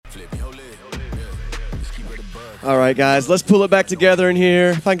All right, guys, let's pull it back together in here.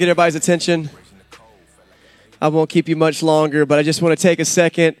 If I can get everybody's attention, I won't keep you much longer, but I just want to take a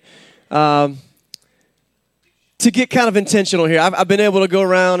second to get kind of intentional here. I've been able to go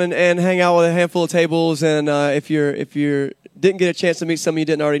around and hang out with a handful of tables, and if you didn't get a chance to meet some of you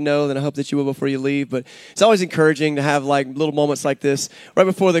didn't already know, then I hope that you will before you leave. But it's always encouraging to have like little moments like this right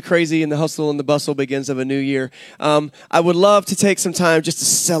before the crazy and the hustle and the bustle begins of a new year. I would love to take some time just to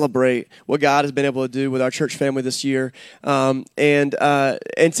celebrate what God has been able to do with our church family this year, and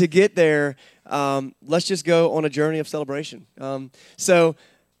to get there. Let's just go on a journey of celebration. So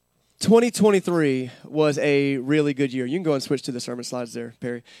 2023 was a really good year. You can go and switch to the sermon slides there,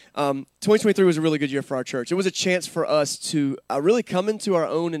 Perry. 2023 was a really good year for our church. It was a chance for us to really come into our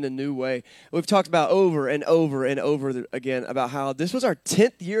own in a new way. We've talked about over and over and over again about how this was our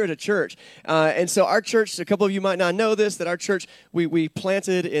 10th year at a church. And so our church, a couple of you might not know this, that our church, we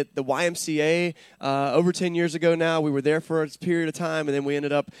planted at the YMCA over 10 years ago now. We were there for a period of time, and then we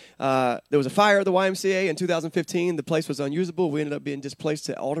ended up, there was a fire at the YMCA in 2015. The place was unusable. We ended up being displaced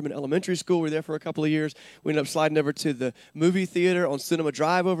to Alderman Elementary School. We were there for a couple of years. We ended up sliding over to the movie theater on Cinema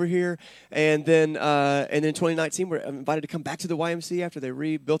Drive over here. And then in 2019, we're invited to come back to the YMCA after they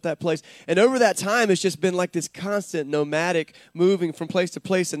rebuilt that place. And over that time, it's just been like this constant nomadic moving from place to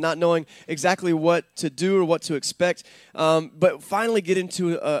place and not knowing exactly what to do or what to expect. But finally get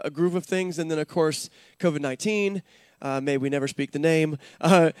into a groove of things. And then, of course, COVID-19, may we never speak the name,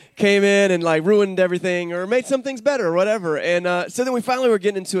 came in and like ruined everything or made some things better or whatever. And so then we finally were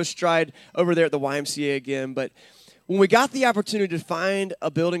getting into a stride over there at the YMCA again. But when we got the opportunity to find a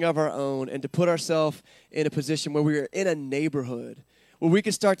building of our own and to put ourselves in a position where we were in a neighborhood where we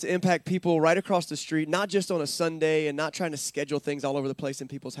could start to impact people right across the street, not just on a Sunday and not trying to schedule things all over the place in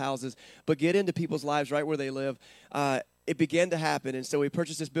people's houses, but get into people's lives right where they live, it began to happen. And so we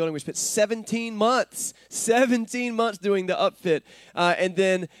purchased this building. We spent 17 months doing the upfit. And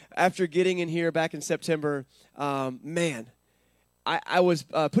then after getting in here back in September, I was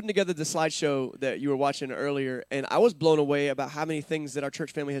putting together the slideshow that you were watching earlier, and I was blown away about how many things that our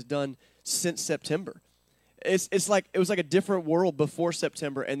church family has done since September. It's like it was like a different world before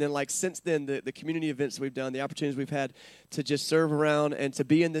September, and then like since then, the community events we've done, the opportunities we've had to just serve around and to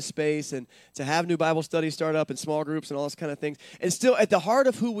be in this space and to have new Bible studies start up and small groups and all those kind of things. And still at the heart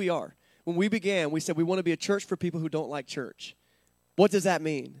of who we are, when we began, we said we want to be a church for people who don't like church. What does that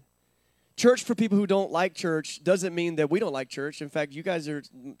mean? Church for people who don't like church doesn't mean that we don't like church. In fact, you guys are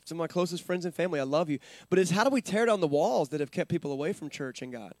some of my closest friends and family. I love you. But it's how do we tear down the walls that have kept people away from church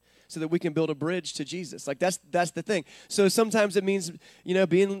and God so that we can build a bridge to Jesus? Like that's the thing. So sometimes it means,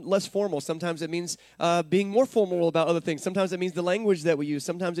 being less formal. Sometimes it means being more formal about other things. Sometimes it means the language that we use.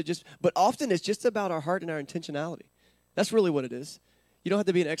 But often it's just about our heart and our intentionality. That's really what it is. You don't have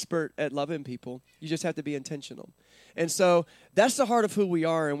to be an expert at loving people. You just have to be intentional. And so that's the heart of who we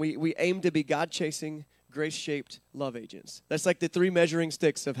are, and we aim to be God-chasing, grace-shaped love agents. That's like the 3 measuring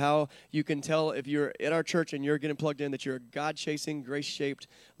sticks of how you can tell if you're at our church and you're getting plugged in that you're a God-chasing, grace-shaped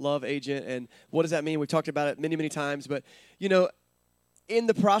love agent. And what does that mean? We've talked about it many, many times. But, in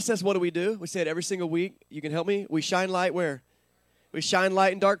the process, what do? We say it every single week. You can help me. We shine light where? We shine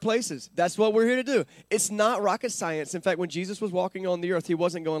light in dark places. That's what we're here to do. It's not rocket science. In fact, when Jesus was walking on the earth, he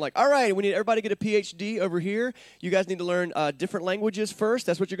wasn't going like, all right, we need everybody to get a PhD over here. You guys need to learn different languages first.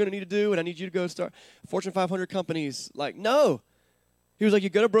 That's what you're going to need to do, and I need you to go start Fortune 500 companies. Like, no. He was like, you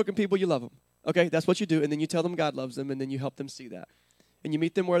go to broken people, you love them. Okay, that's what you do, and then you tell them God loves them, and then you help them see that. And you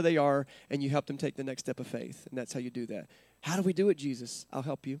meet them where they are, and you help them take the next step of faith, and that's how you do that. How do we do it, Jesus? I'll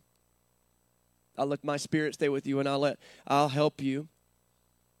help you. I'll let my spirit stay with you, and I'll help you.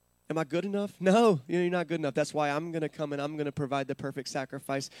 Am I good enough? No, you're not good enough. That's why I'm going to come and I'm going to provide the perfect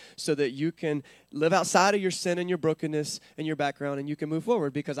sacrifice so that you can live outside of your sin and your brokenness and your background, and you can move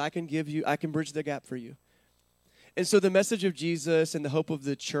forward because I can bridge the gap for you. And so the message of Jesus and the hope of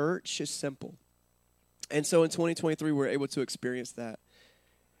the church is simple. And so in 2023, we're able to experience that.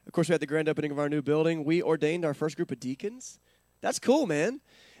 Of course, we had the grand opening of our new building. We ordained our first group of deacons. That's cool, man.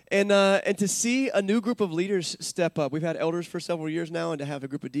 And to see a new group of leaders step up. We've had elders for several years now, and to have a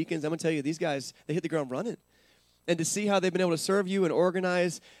group of deacons, I'm going to tell you, these guys, they hit the ground running. And to see how they've been able to serve you and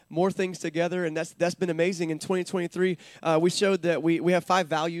organize more things together, and that's been amazing. In 2023, we showed that we have 5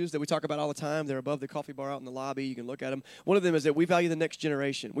 values that we talk about all the time. They're above the coffee bar out in the lobby. You can look at them. One of them is that we value the next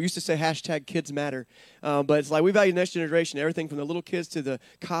generation. We used to say hashtag kids matter, but it's like we value the next generation, everything from the little kids to the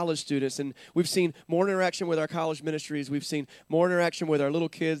college students. And we've seen more interaction with our college ministries. We've seen more interaction with our little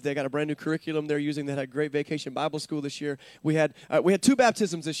kids. They got a brand new curriculum they're using that had Great Vacation Bible School this year. We had 2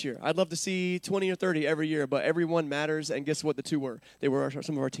 baptisms this year. I'd love to see 20 or 30 every year, but every one matters, and guess what the 2 were? They were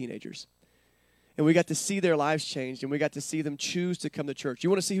some of our teenagers. And we got to see their lives changed, and we got to see them choose to come to church. You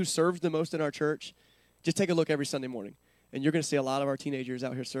want to see who serves the most in our church? Just take a look every Sunday morning, and you're going to see a lot of our teenagers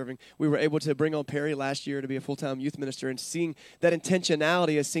out here serving. We were able to bring on Perry last year to be a full-time youth minister, and seeing that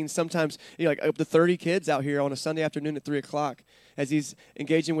intentionality is seen sometimes, like up to 30 kids out here on a Sunday afternoon at 3 o'clock as he's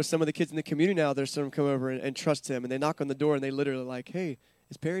engaging with some of the kids in the community now. There's some come over and trust him, and they knock on the door, and they literally like, hey,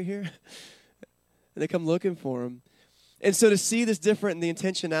 is Perry here? And they come looking for him. And so to see this different in the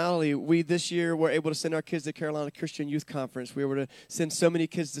intentionality, we this year were able to send our kids to Carolina Christian Youth Conference. We were able to send so many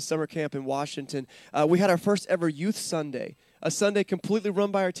kids to summer camp in Washington. We had our first ever Youth Sunday, a Sunday completely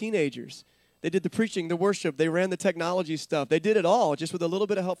run by our teenagers. They did the preaching, the worship. They ran the technology stuff. They did it all, just with a little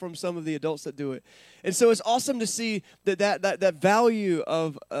bit of help from some of the adults that do it. And so it's awesome to see that value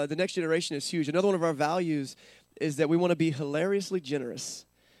of the next generation is huge. Another one of our values is that we want to be hilariously generous.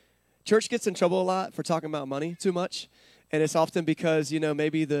 Church gets in trouble a lot for talking about money too much. And it's often because,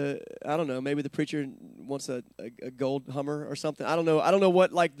 maybe the preacher wants a gold Hummer or something. I don't know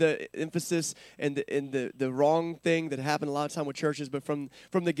what like the emphasis and the wrong thing that happened a lot of time with churches. But from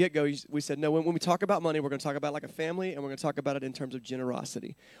the get-go, we said, no, when we talk about money, we're going to talk about like a family, and we're going to talk about it in terms of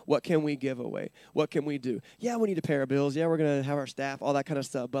generosity. What can we give away? What can we do? Yeah, we need to pay our bills. Yeah, we're going to have our staff, all that kind of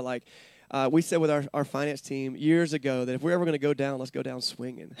stuff. But like, we said with our finance team years ago that if we're ever going to go down, let's go down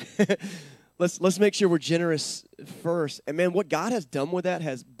swinging. Let's make sure we're generous first. And, man, what God has done with that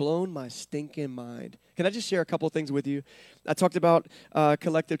has blown my stinking mind. Can I just share a couple of things with you? I talked about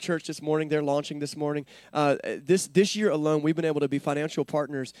Collective Church this morning. They're launching this morning. This year alone, we've been able to be financial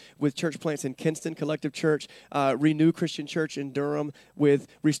partners with church plants in Kinston Collective Church, Renew Christian Church in Durham, with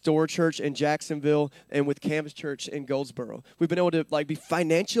Restore Church in Jacksonville, and with Campus Church in Goldsboro. We've been able to be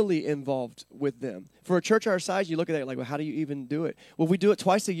financially involved with them. For a church our size, you look at that well, how do you even do it? Well, we do it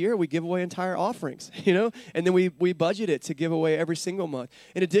twice a year. We give away entire offerings, and then we budget it to give away every single month.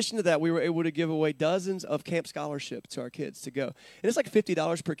 In addition to that, we were able to give away dozens of camp scholarships to our kids to go. And it's like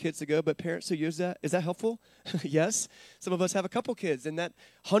 $50 per kids to go, but parents who use that, is that helpful? Yes. Some of us have a couple kids, and that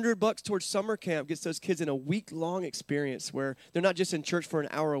 $100 towards summer camp gets those kids in a week-long experience where they're not just in church for an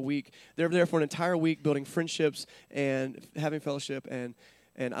hour a week. They're there for an entire week building friendships and having fellowship. And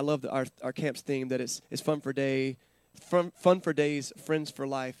I love our camp's theme that it's fun for days, friends for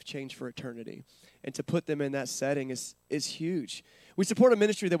life, change for eternity. And to put them in that setting is huge. We support a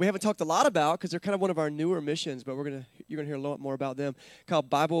ministry that we haven't talked a lot about because they're kind of one of our newer missions, but you're gonna hear a lot more about them, called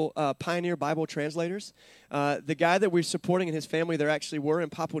Pioneer Bible Translators. The guy that we're supporting and his family, they actually were in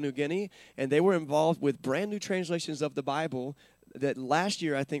Papua New Guinea, and they were involved with brand new translations of the Bible that last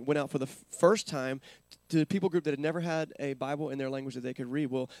year, I think, went out for the first time to a people group that had never had a Bible in their language that they could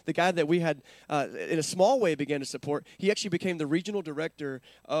read. Well, the guy that we had, in a small way, began to support, he actually became the regional director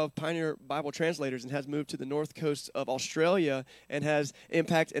of Pioneer Bible Translators and has moved to the north coast of Australia and has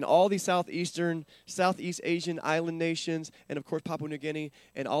impact in all these Southeast Asian island nations and, of course, Papua New Guinea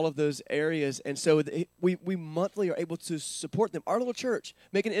and all of those areas. And so we monthly are able to support them. Our little church,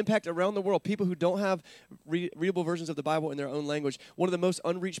 make an impact around the world. People who don't have readable versions of the Bible in their own language. One of the most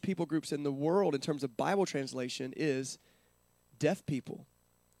unreached people groups in the world in terms of Bible translation is deaf people.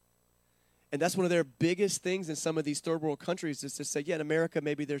 And that's one of their biggest things in some of these third world countries is to say, yeah, in America,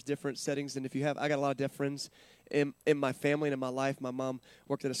 maybe there's different settings. And I got a lot of deaf friends in my family and in my life. My mom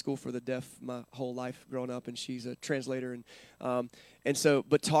worked at a school for the deaf my whole life growing up, and she's a translator.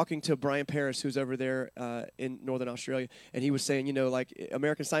 But talking to Brian Paris, who's over there in Northern Australia, and he was saying,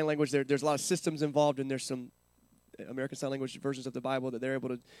 American Sign Language, there's a lot of systems involved, and there's some American Sign Language versions of the Bible that they're able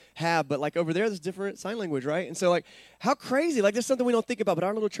to have, but over there, there's different sign language, right? And so how crazy, there's something we don't think about, but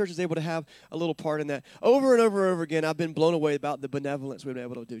our little church is able to have a little part in that. Over and over and over again, I've been blown away about the benevolence we've been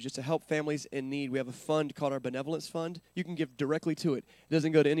able to do, just to help families in need. We have a fund called our Benevolence Fund. You can give directly to it. It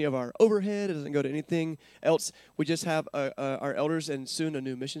doesn't go to any of our overhead. It doesn't go to anything else. We just have our elders and soon a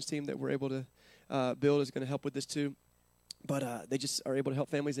new missions team that we're able to build is going to help with this too. But they just are able to help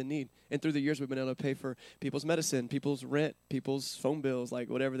families in need. And through the years, we've been able to pay for people's medicine, people's rent, people's phone bills,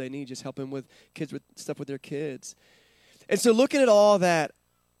 whatever they need, just helping with kids with stuff with their kids. And so looking at all that,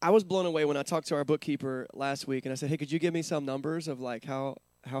 I was blown away when I talked to our bookkeeper last week, and I said, hey, could you give me some numbers of how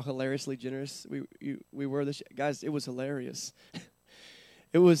hilariously generous we were this year? Guys, it was hilarious.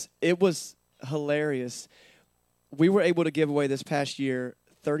 It was hilarious. We were able to give away this past year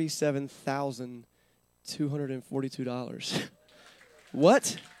 $37,242.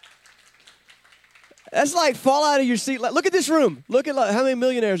 What? That's fall out of your seat. Look at this room. Look at how many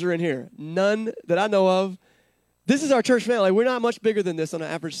millionaires are in here. None that I know of. This is our church family. We're not much bigger than this on an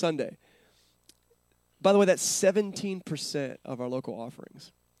average Sunday. By the way, that's 17% of our local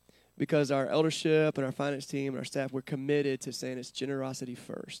offerings. Because our eldership and our finance team and our staff, we're committed to saying it's generosity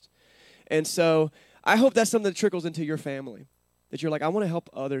first. And so I hope that's something that trickles into your family, that you're like, I want to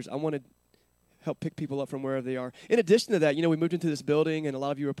help others. I want to help pick people up from wherever they are. In addition to that, we moved into this building, and a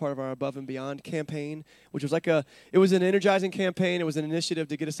lot of you were part of our Above and Beyond campaign, which was it was an energizing campaign. It was an initiative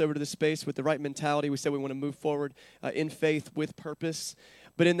to get us over to this space with the right mentality. We said we want to move forward in faith with purpose.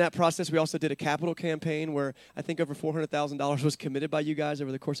 But in that process, we also did a capital campaign where I think over $400,000 was committed by you guys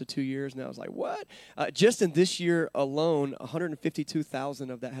over the course of 2 years. And I was like, what? Just in this year alone, $152,000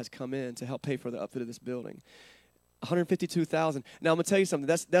 of that has come in to help pay for the upfit of this building. $152,000. Now, I'm going to tell you something.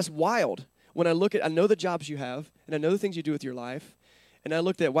 That's wild. When I know the jobs you have, and I know the things you do with your life, and I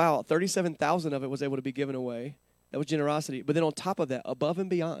looked at, wow, 37,000 of it was able to be given away. That was generosity. But then on top of that, above and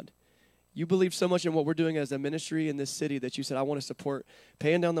beyond, you believe so much in what we're doing as a ministry in this city that you said, I want to support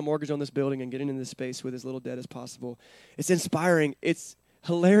paying down the mortgage on this building and getting in this space with as little debt as possible. It's inspiring. It's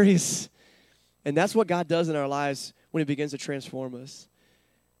hilarious. And that's what God does in our lives when he begins to transform us.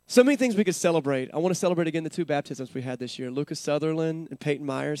 So many things we could celebrate. I want to celebrate again the 2 baptisms we had this year, Lucas Sutherland and Peyton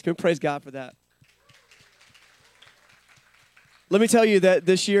Myers. Can we praise God for that? Let me tell you that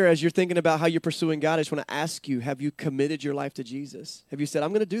this year, as you're thinking about how you're pursuing God, I just want to ask you, have you committed your life to Jesus? Have you said,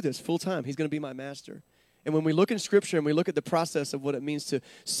 I'm going to do this full time. He's going to be my master. And when we look in Scripture and we look at the process of what it means to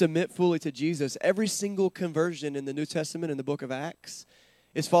submit fully to Jesus, every single conversion in the New Testament in the book of Acts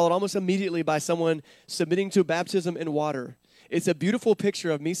is followed almost immediately by someone submitting to baptism in water. It's a beautiful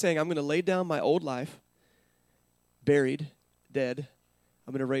picture of me saying, I'm going to lay down my old life, buried, dead.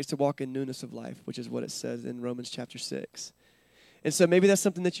 I'm going to raise to walk in newness of life, which is what it says in Romans chapter 6. And so maybe that's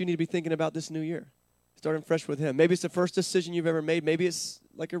something that you need to be thinking about this new year, starting fresh with him. Maybe it's the first decision you've ever made. Maybe it's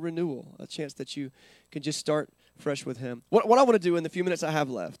like a renewal, a chance that you can just start fresh with him. What I want to do in the few minutes I have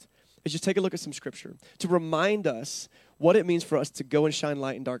left is just take a look at some Scripture to remind us what it means for us to go and shine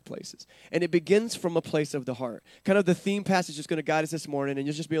light in dark places. And it begins from a place of the heart. Kind of the theme passage is going to guide us this morning, and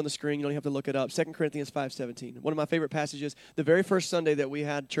you'll just be on the screen. You don't have to look it up. 2 Corinthians 5:17. One of my favorite passages. The very first Sunday that we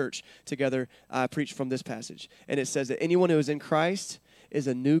had church together, I preached from this passage. And it says that anyone who is in Christ is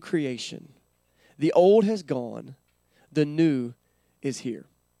a new creation. The old has gone. The new is here.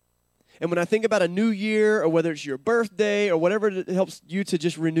 And when I think about a new year, or whether it's your birthday or whatever that helps you to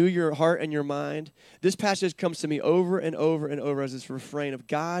just renew your heart and your mind, this passage comes to me over and over and over as this refrain of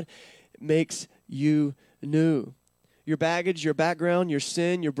God makes you new. Your baggage, your background, your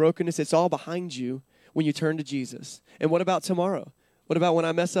sin, your brokenness, it's all behind you when you turn to Jesus. And what about tomorrow? What about when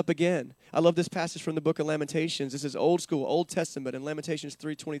I mess up again? I love this passage from the book of Lamentations. This is old school, Old Testament. In Lamentations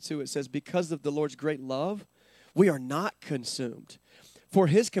 3:22, it says, because of the Lord's great love, we are not consumed. For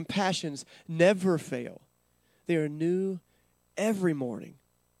his compassions never fail. They are new every morning.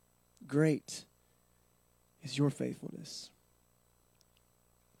 Great is your faithfulness.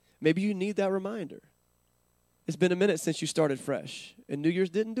 Maybe you need that reminder. It's been a minute since you started fresh, and New Year's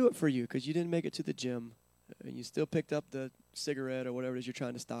didn't do it for you because you didn't make it to the gym, and you still picked up the cigarette or whatever it is you're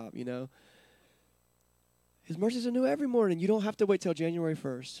trying to stop, His mercies are new every morning. You don't have to wait till January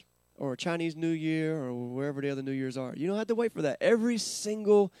 1st. Or Chinese New Year, or wherever the other New Years are. You don't have to wait for that. Every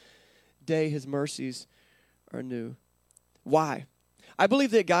single day, his mercies are new. Why? I believe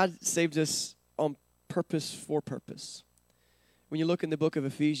that God saved us on purpose for purpose. When you look in the book of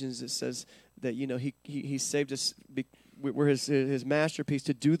Ephesians, it says that, he saved us, we're his masterpiece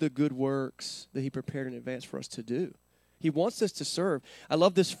to do the good works that he prepared in advance for us to do. He wants us to serve. I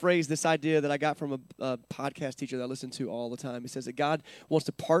love this phrase, this idea that I got from a podcast teacher that I listen to all the time. He says that God wants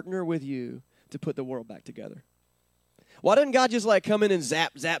to partner with you to put the world back together. Why doesn't God just come in and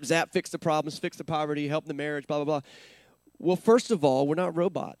zap, zap, zap, fix the problems, fix the poverty, help the marriage, blah, blah, blah? Well, first of all, we're not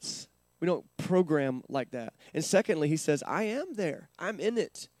robots. We don't program like that. And secondly, he says, I am there. I'm in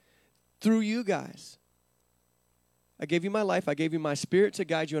it through you guys. I gave you my life. I gave you my spirit to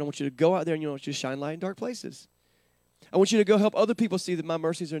guide you, and I want you to go out there and I want you to shine light in dark places. I want you to go help other people see that my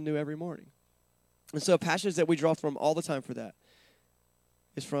mercies are new every morning. And so a passage that we draw from all the time for that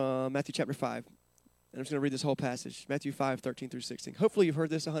is from Matthew chapter 5. And I'm just going to read this whole passage, Matthew 5:13-16. Hopefully you've heard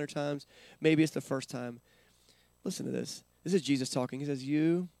this 100 times. Maybe it's the first time. Listen to this. This is Jesus talking. He says,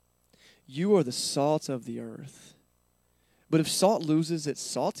 you are the salt of the earth. But if salt loses its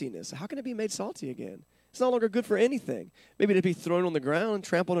saltiness, how can it be made salty again? It's no longer good for anything. Maybe to be thrown on the ground,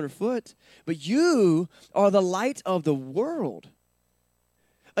 trampled underfoot. But you are the light of the world.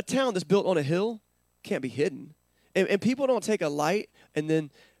 A town that's built on a hill can't be hidden. And people don't take a light and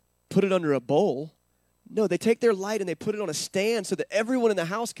then put it under a bowl. No, they take their light and they put it on a stand so that everyone in the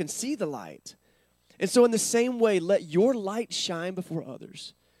house can see the light. And so in the same way, let your light shine before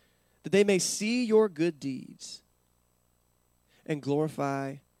others, that they may see your good deeds and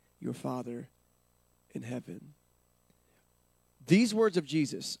glorify your Father in heaven. These words of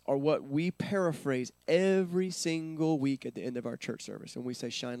Jesus are what we paraphrase every single week at the end of our church service when we say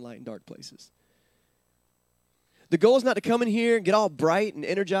shine light in dark places. The goal is not to come in here and get all bright and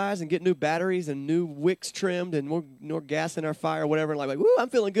energized and get new batteries and new wicks trimmed and more gas in our fire or whatever. And like, woo, I'm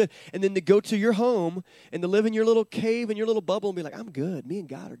feeling good. And then to go to your home and to live in your little cave and your little bubble and be like, I'm good. Me and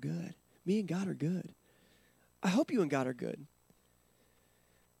God are good. Me and God are good. I hope you and God are good.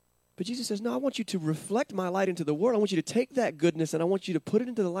 But Jesus says, no, I want you to reflect my light into the world. I want you to take that goodness and I want you to put it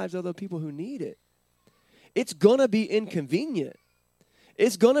into the lives of other people who need it. It's going to be inconvenient.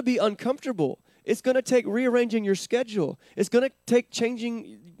 It's going to be uncomfortable. It's going to take rearranging your schedule. It's going to take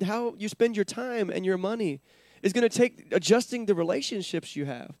changing how you spend your time and your money. It's going to take adjusting the relationships you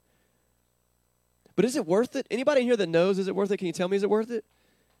have. But is it worth it? Anybody in here that knows, is it worth it? Can you tell me, is it worth it?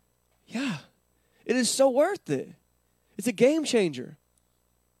 Yeah. It is so worth it. It's a game changer.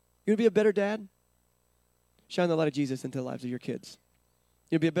 You want to be a better dad? Shine the light of Jesus into the lives of your kids.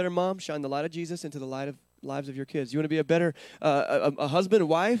 You want to be a better mom? Shine the light of Jesus into the lives of your kids. You want to be a better a husband and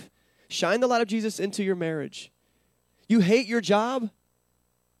wife? Shine the light of Jesus into your marriage. You hate your job?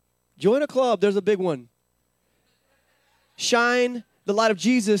 Join a club. There's a big one. Shine the light of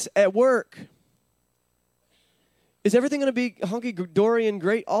Jesus at work. Is everything going to be hunky-dory and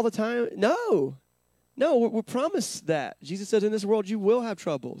great all the time? No. No, we're promised that. Jesus says in this world you will have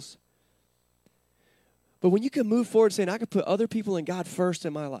troubles. But when you can move forward saying, I can put other people and God first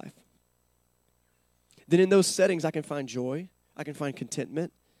in my life, then in those settings I can find joy. I can find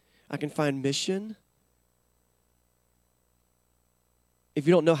contentment. I can find mission. If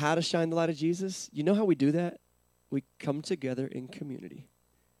you don't know how to shine the light of Jesus, you know how we do that? We come together in community,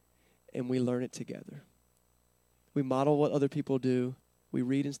 and we learn it together. We model what other people do. We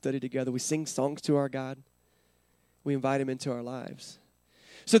read and study together. We sing songs to our God. We invite him into our lives.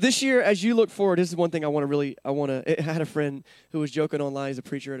 So this year, as you look forward, this is one thing I had a friend who was joking online. He's a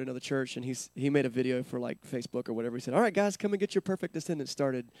preacher at another church, and he made a video for like Facebook or whatever. He said, all right, guys, come and get your perfect attendance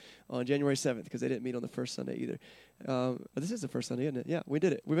started on January 7th, because they didn't meet on the first Sunday either. This is the first Sunday, isn't it? Yeah, we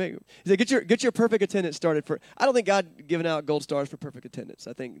did it. He said, get your perfect attendance started for. I don't think God giving out gold stars for perfect attendance.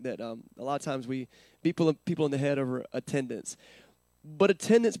 I think that a lot of times we beat people in the head over attendance. But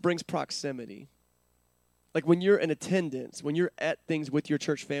attendance brings proximity. Like when you're in attendance, when you're at things with your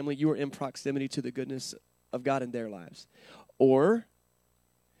church family, you are in proximity to the goodness of God in their lives. Or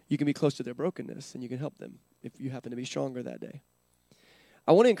you can be close to their brokenness and you can help them if you happen to be stronger that day.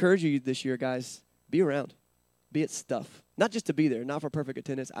 I want to encourage you this year, guys, be around. Be at stuff. Not just to be there, not for perfect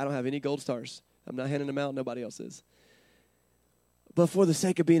attendance. I don't have any gold stars. I'm not handing them out. Nobody else is. But for the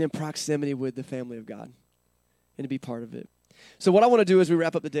sake of being in proximity with the family of God and to be part of it. So what I want to do as we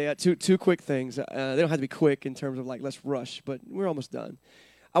wrap up the day, two quick things. They don't have to be quick in terms of like, let's rush, but we're almost done.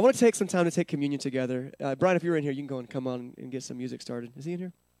 I want to take some time to take communion together. Brian, if you're in here, you can go and come on and get some music started. Is he in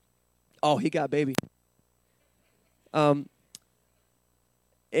here? Oh, he got baby. And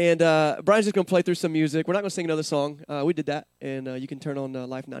Brian's just going to play through some music. We're not going to sing another song. We did that, and you can turn on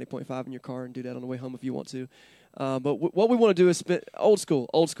Life 90.5 in your car and do that on the way home if you want to. But what we want to do is spend old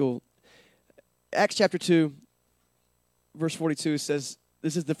school. Acts chapter 2. Verse 42 says,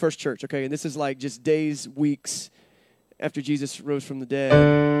 this is the first church, okay? And this is like just days, weeks after Jesus rose from the dead.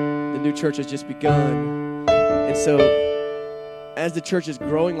 The new church has just begun. And so as the church is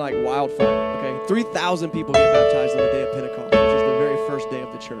growing like wildfire, okay, 3,000 people get baptized on the day of Pentecost, which is the very first day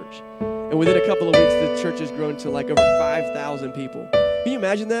of the church. And within a couple of weeks, the church has grown to like over 5,000 people. Can you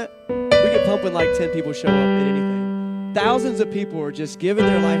imagine that? We get pumping like 10 people show up at anything. Thousands of people are just giving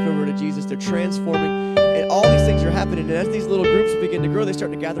their life over to Jesus. They're transforming. And all these things are happening. And as these little groups begin to grow, they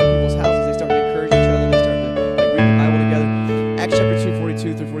start to gather in people's houses. They start to encourage each other. They start to read the Bible together. Acts chapter 2,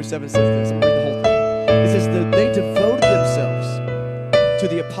 42 through 47 says this. I'm going to read the whole thing. It says that they devoted themselves to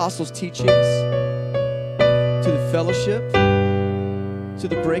the apostles' teachings, to the fellowship, to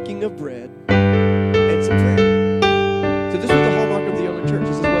the breaking of bread, and to prayer. So this was the hallmark of the early church.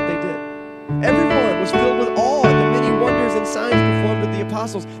 This is what they did. Everyone was filled with awe at the many wonders and signs performed with the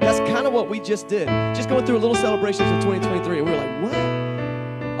apostles. That's kind of what we just did. Just going through a little celebrations of 2023. And we were like, what?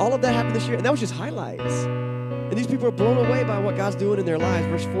 All of that happened this year. And that was just highlights. And these people are blown away by what God's doing in their lives.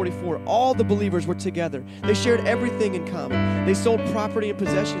 Verse 44, all the believers were together. They shared everything in common. They sold property and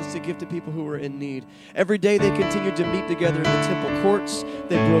possessions to give to people who were in need. Every day they continued to meet together in the temple courts.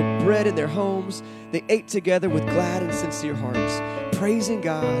 They broke bread in their homes. They ate together with glad and sincere hearts, praising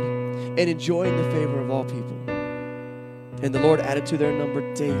God and enjoying the favor of all people. And the Lord added to their number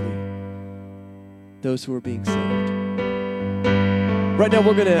daily those who were being saved. Right now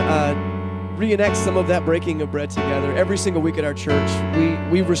we're going to reenact some of that breaking of bread together. Every single week at our church,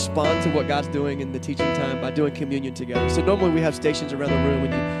 we respond to what God's doing in the teaching time by doing communion together. So normally we have stations around the room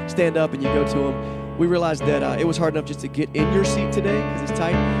and you stand up and you go to them. We realized that it was hard enough just to get in your seat today because it's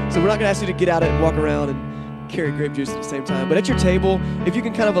tight. So we're not going to ask you to get out and walk around and carry grape juice at the same time. But at your table, if you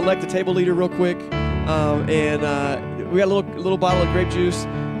can kind of elect the table leader real quick. We got a little bottle of grape juice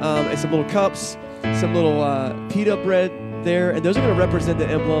and some little cups, some little pita bread there, and those are going to represent the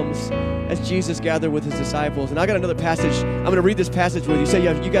emblems as Jesus gathered with his disciples. And I got another passage. I'm going to read this passage with you. Say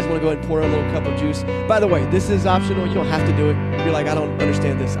you guys want to go ahead and pour a little cup of juice. By the way, this is optional. You don't have to do it. If you're like, I don't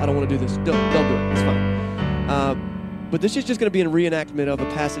understand this, I don't want to do this, don't do it. It's fine. But this is just going to be a reenactment of a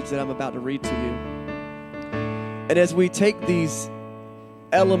passage that I'm about to read to you. And as we take these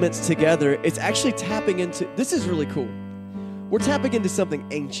elements together, it's actually tapping into, this is really cool. We're tapping into something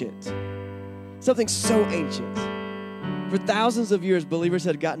ancient, something so ancient. For thousands of years, believers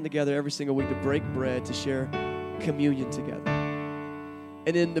had gotten together every single week to break bread, to share communion together.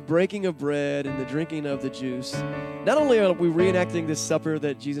 And in the breaking of bread and the drinking of the juice, not only are we reenacting this supper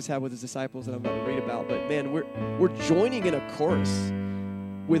that Jesus had with his disciples that I'm about to read about, but man, we're joining in a chorus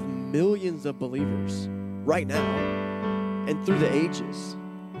with millions of believers right now and through the ages.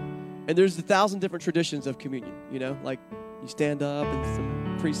 And there's 1,000 different traditions of communion, like you stand up and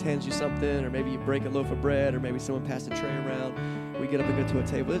some priest hands you something, or maybe you break a loaf of bread, or maybe someone passed a tray around. We get up and go to a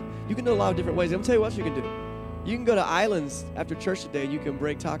table. You can do a lot of different ways. I'm going to tell you what else you can do. You can go to Islands after church today, and you can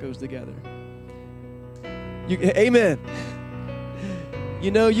break tacos together. Amen.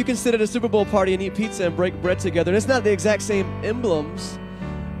 You can sit at a Super Bowl party and eat pizza and break bread together. And it's not the exact same emblems,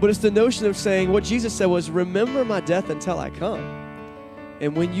 but it's the notion of saying what Jesus said was, remember my death until I come.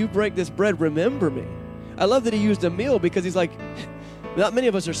 And when you break this bread, remember me. I love that he used a meal because he's like, not many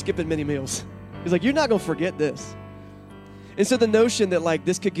of us are skipping many meals. He's like, you're not going to forget this. And so the notion that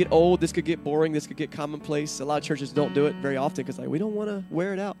this could get old, this could get boring, this could get commonplace. A lot of churches don't do it very often because we don't want to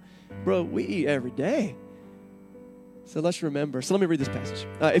wear it out. Bro, we eat every day. So let's remember. So let me read this passage.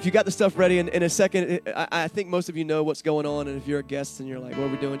 If you got the stuff ready, in a second, I think most of you know what's going on. And if you're a guest and you're like, what are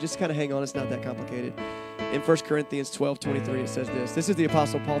we doing? Just kind of hang on. It's not that complicated. In 1 Corinthians 12:23, it says this. This is the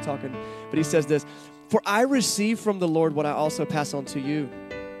Apostle Paul talking, but he says this. For I received from the Lord what I also pass on to you,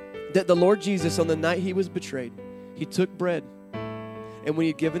 that the Lord Jesus, on the night he was betrayed, he took bread, and when he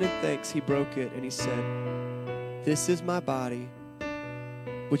had given it thanks, he broke it, and he said, this is my body,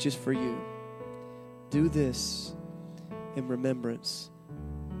 which is for you. Do this in remembrance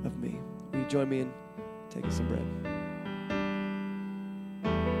of me. Will you join me in taking some bread?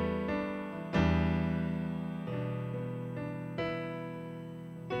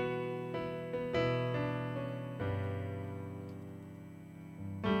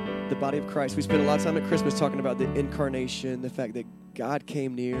 The body of Christ. We spend a lot of time at Christmas talking about the incarnation, the fact that God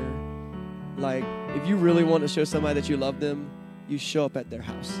came near. If you really want to show somebody that you love them, you show up at their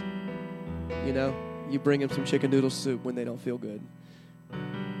house. You bring them some chicken noodle soup when they don't feel good.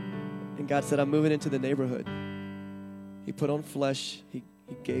 And God said, I'm moving into the neighborhood. He put on flesh. He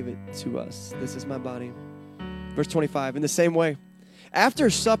gave it to us. This is my body. Verse 25, in the same way, after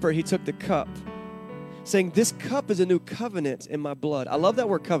supper, he took the cup, saying, this cup is a new covenant in my blood. I love that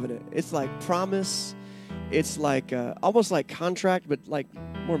word covenant. It's like promise. It's like almost like contract, but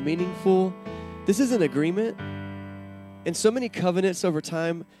more meaningful. This is an agreement. And so many covenants over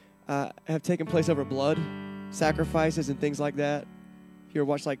time have taken place over blood, sacrifices and things like that. If you ever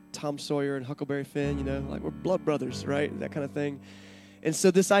watch Tom Sawyer and Huckleberry Finn, we're blood brothers, right? That kind of thing. And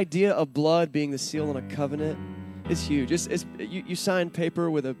so this idea of blood being the seal on a covenant is huge. You sign paper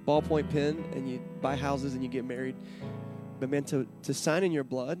with a ballpoint pen and you buy houses and you get married. But man, to sign in your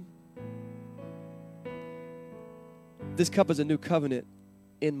blood, this cup is a new covenant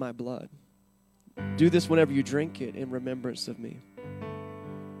in my blood. Do this whenever you drink it in remembrance of me.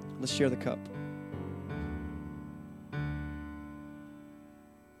 Let's share the cup.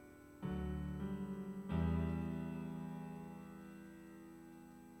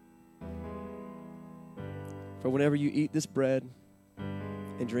 For whenever you eat this bread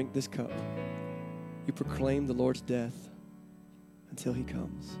and drink this cup, you proclaim the Lord's death until he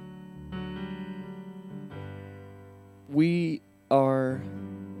comes. We are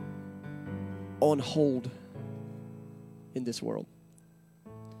on hold in this world.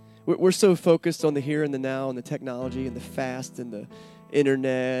 We're so focused on the here and the now and the technology and the fast and the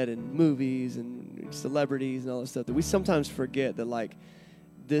internet and movies and celebrities and all that stuff that we sometimes forget that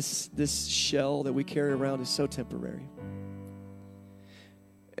this shell that we carry around is so temporary.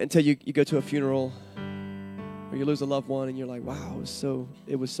 Until you go to a funeral or you lose a loved one and you're like, wow,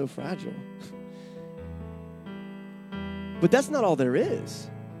 it was so fragile. But that's not all there is.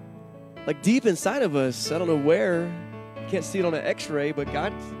 Like deep inside of us, I don't know where, you can't see it on an x-ray, but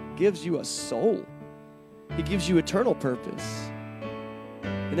God gives you a soul. He gives you eternal purpose.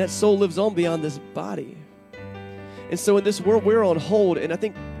 And that soul lives on beyond this body. And so in this world, we're on hold. And I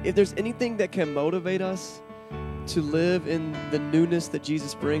think if there's anything that can motivate us to live in the newness that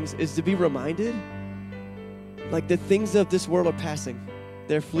Jesus brings, is to be reminded, like the things of this world are passing.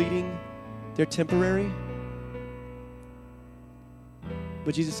 They're fleeting. They're temporary.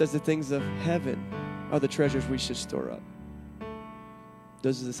 But Jesus says the things of heaven are the treasures we should store up.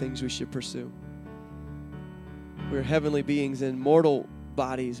 Those are the things we should pursue. We're heavenly beings in mortal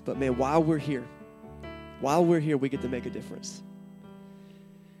bodies, but man, while we're here, we get to make a difference.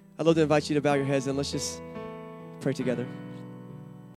 I'd love to invite you to bow your heads and let's just pray together.